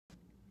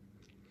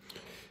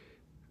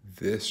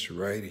This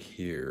right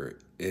here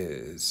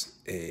is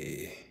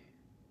a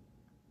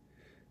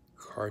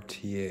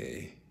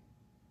Cartier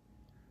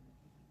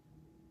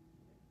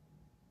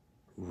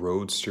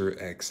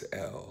Roadster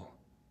XL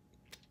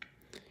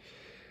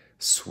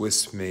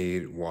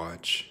Swiss-made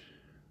watch.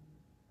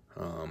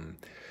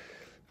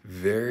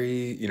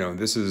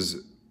 This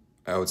is,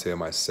 I would say,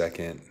 my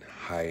second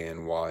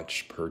high-end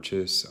watch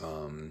purchase.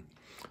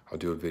 I'll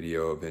do a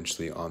video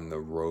eventually on the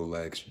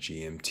Rolex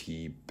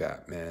GMT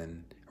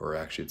Batman, or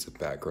actually it's a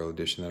Batgirl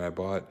edition that I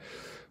bought.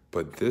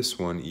 But this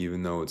one,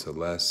 even though it's a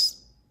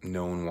less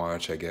known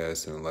watch, I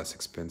guess, and a less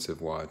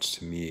expensive watch,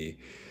 to me,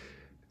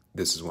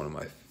 this is one of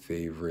my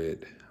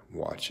favorite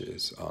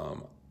watches.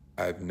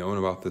 I've known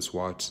about this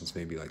watch since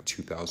maybe like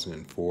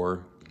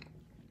 2004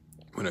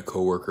 when a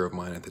coworker of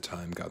mine at the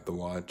time got the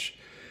watch.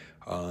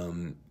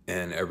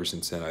 And ever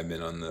since then, I've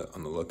been on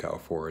the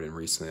lookout for it. And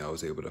recently, I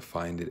was able to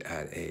find it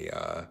at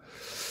a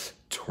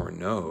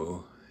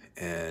Tourneau,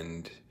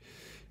 and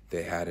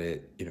they had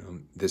it.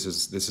 This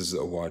is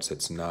a watch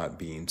that's not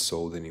being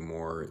sold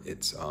anymore.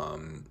 It's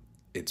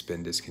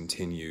been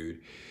discontinued.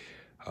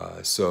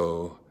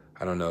 So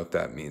I don't know if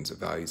that means the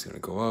value is going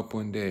to go up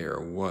one day or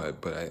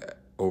what. But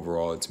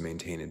overall, it's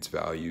maintained its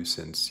value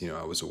since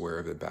I was aware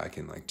of it back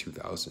in like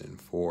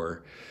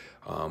 2004.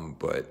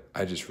 But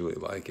I just really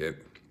like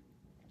it.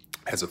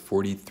 Has a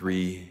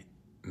 43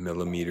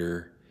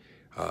 millimeter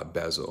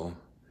bezel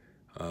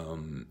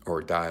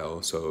or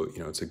dial, so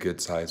it's a good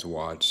size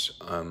watch.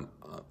 I'm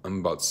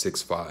about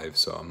 6'5",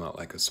 so I'm not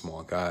like a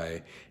small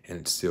guy, and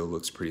it still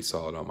looks pretty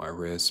solid on my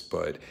wrist.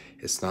 But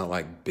it's not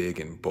like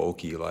big and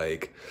bulky.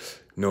 Like,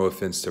 no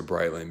offense to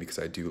Breitling, because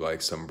I do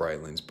like some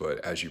Breitlings, but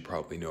as you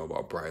probably know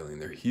about Breitling,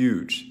 they're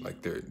huge.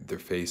 Like their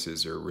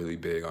faces are really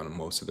big on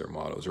most of their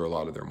models, or a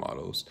lot of their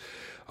models.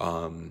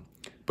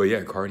 But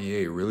yeah,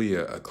 Cartier, really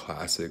a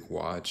classic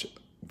watch,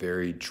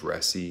 very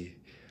dressy.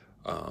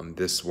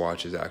 This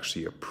watch is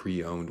actually a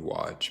pre-owned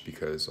watch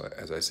because,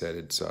 as I said,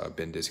 it's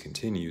been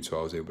discontinued, so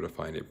I was able to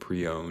find it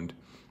pre-owned.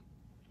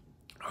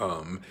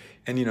 And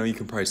you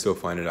can probably still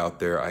find it out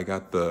there. I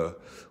got the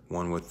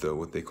one with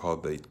what they call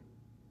the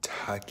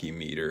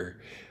tachymeter.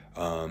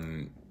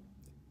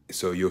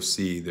 So you'll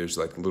see there's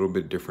like a little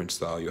bit different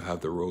style. You'll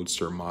have the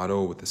Roadster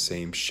model with the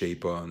same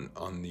shape on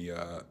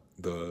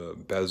the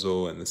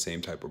bezel and the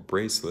same type of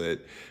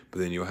bracelet, but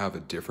then you'll have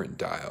a different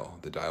dial.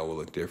 The dial will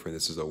look different.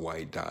 This is a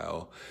white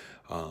dial.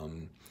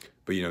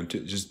 But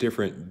just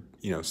different,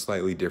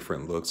 slightly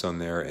different looks on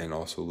there, and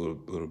also a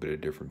little bit of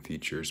different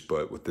features.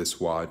 But with this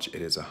watch,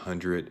 it is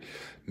 100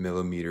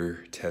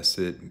 millimeter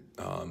tested,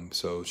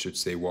 so it should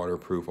stay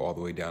waterproof all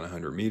the way down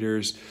 100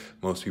 meters.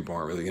 Most people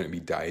aren't really going to be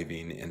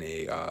diving in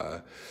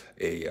a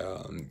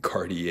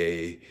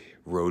Cartier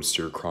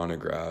Roadster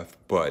Chronograph,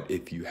 but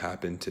if you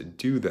happen to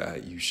do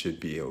that, you should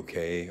be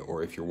okay.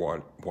 Or if your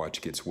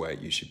watch gets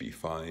wet, you should be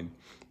fine.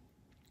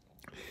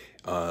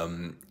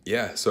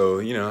 Yeah, so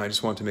I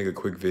just want to make a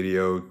quick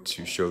video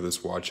to show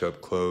this watch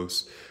up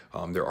close.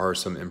 There are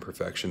some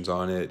imperfections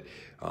on it,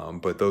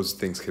 but those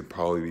things could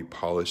probably be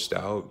polished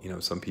out.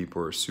 Some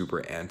people are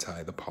super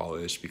anti the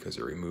polish because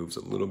it removes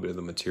a little bit of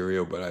the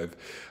material, but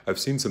I've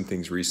seen some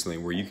things recently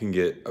where you can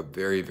get a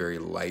very, very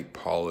light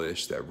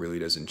polish that really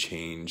doesn't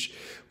change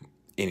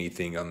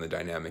anything on the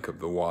dynamic of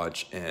the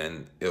watch,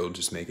 and it'll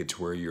just make it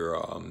to where you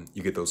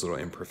get those little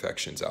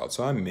imperfections out.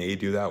 So I may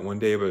do that one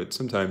day, but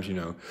sometimes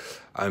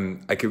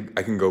I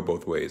can go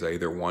both ways. I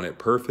either want it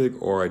perfect,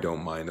 or I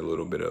don't mind a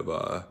little bit of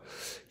I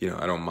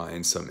don't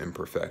mind some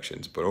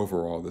imperfections. But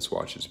overall, this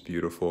watch is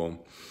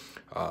beautiful.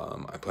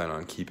 I plan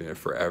on keeping it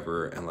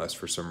forever, unless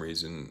for some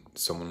reason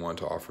someone wanted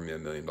to offer me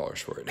 $1 million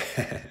for it.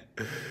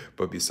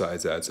 But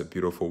besides that, it's a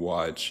beautiful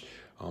watch.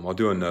 I'll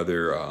do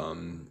another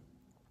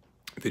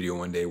video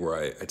one day where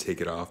I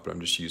take it off, but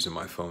I'm just using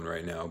my phone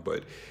right now.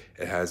 But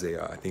it has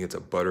I think it's a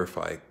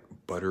butterfly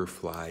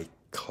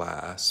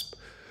clasp.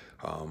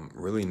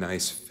 Really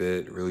nice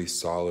fit, really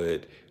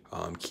solid,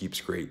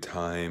 keeps great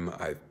time.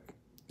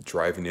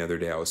 Driving the other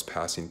day, I was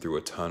passing through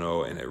a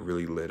tunnel, and it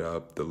really lit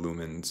up the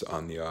lumens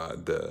on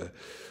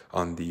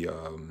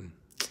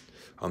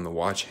the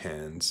watch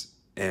hands,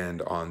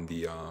 and on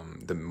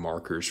the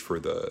markers for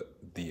the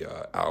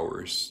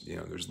hours.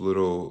 There's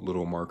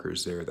little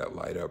markers there that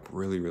light up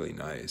really, really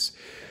nice.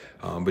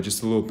 But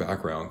just a little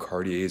background,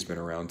 Cartier has been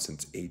around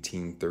since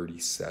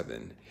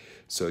 1837.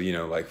 So,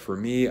 like for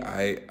me,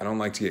 I don't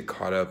like to get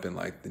caught up in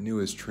like the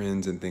newest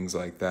trends and things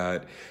like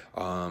that.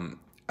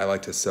 I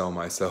like to sell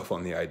myself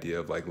on the idea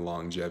of like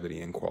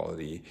longevity and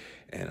quality.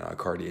 And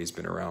Cartier's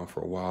been around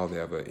for a while. They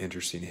have an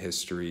interesting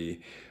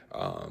history.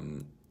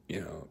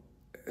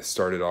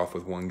 Started off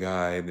with one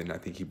guy, then I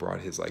think he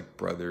brought his like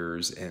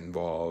brothers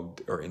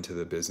involved or into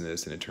the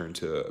business, and it turned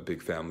to a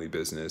big family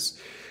business.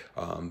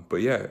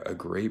 But yeah, a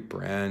great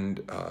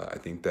brand. I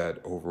think that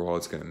overall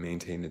it's going to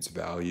maintain its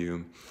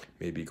value,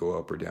 maybe go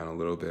up or down a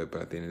little bit,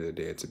 but at the end of the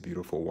day, it's a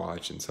beautiful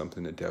watch and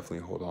something to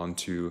definitely hold on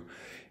to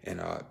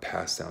and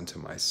pass down to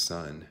my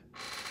son.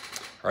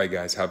 All right,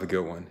 guys, have a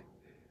good one.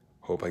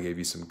 Hope I gave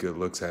you some good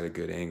looks at it,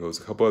 good angles.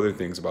 A couple other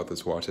things about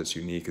this watch that's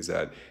unique is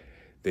that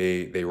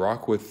they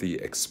rock with the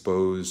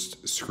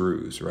exposed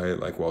screws, right?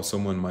 Like while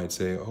someone might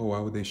say, oh, why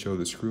would they show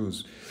the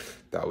screws?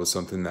 That was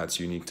something that's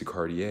unique to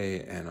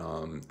Cartier, and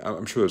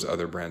I'm sure there's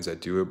other brands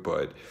that do it,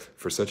 but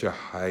for such a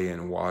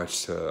high-end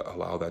watch to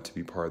allow that to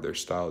be part of their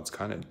style, it's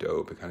kind of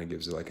dope. It kind of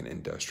gives it like an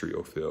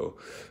industrial feel,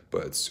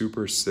 but it's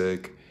super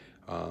sick.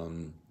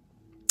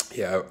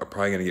 Yeah, I'm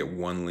probably gonna get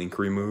one link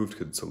removed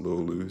because it's a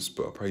little loose,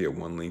 but I'll probably get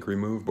one link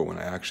removed. But when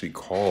I actually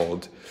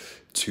called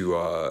to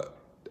a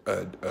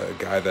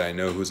guy that I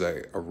know who's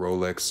like a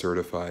Rolex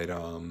certified,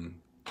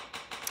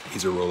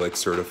 he's a Rolex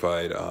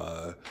certified,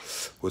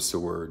 what's the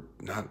word?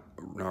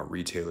 Not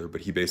retailer,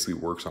 but he basically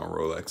works on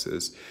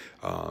Rolexes.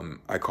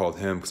 I called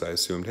him because I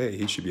assumed, hey,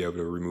 he should be able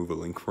to remove a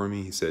link for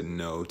me. He said,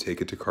 no,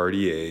 take it to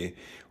Cartier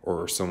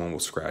or someone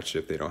will scratch it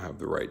if they don't have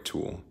the right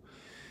tool.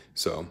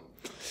 So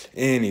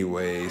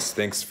anyways,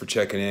 thanks for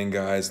checking in,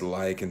 guys.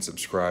 Like and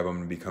subscribe. I'm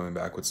gonna be coming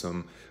back with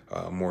some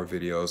more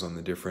videos on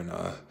the different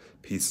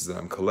pieces that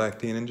I'm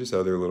collecting and just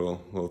other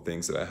little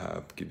things that I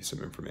have, give you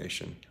some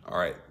information. All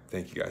right,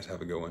 thank you guys,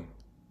 have a good one.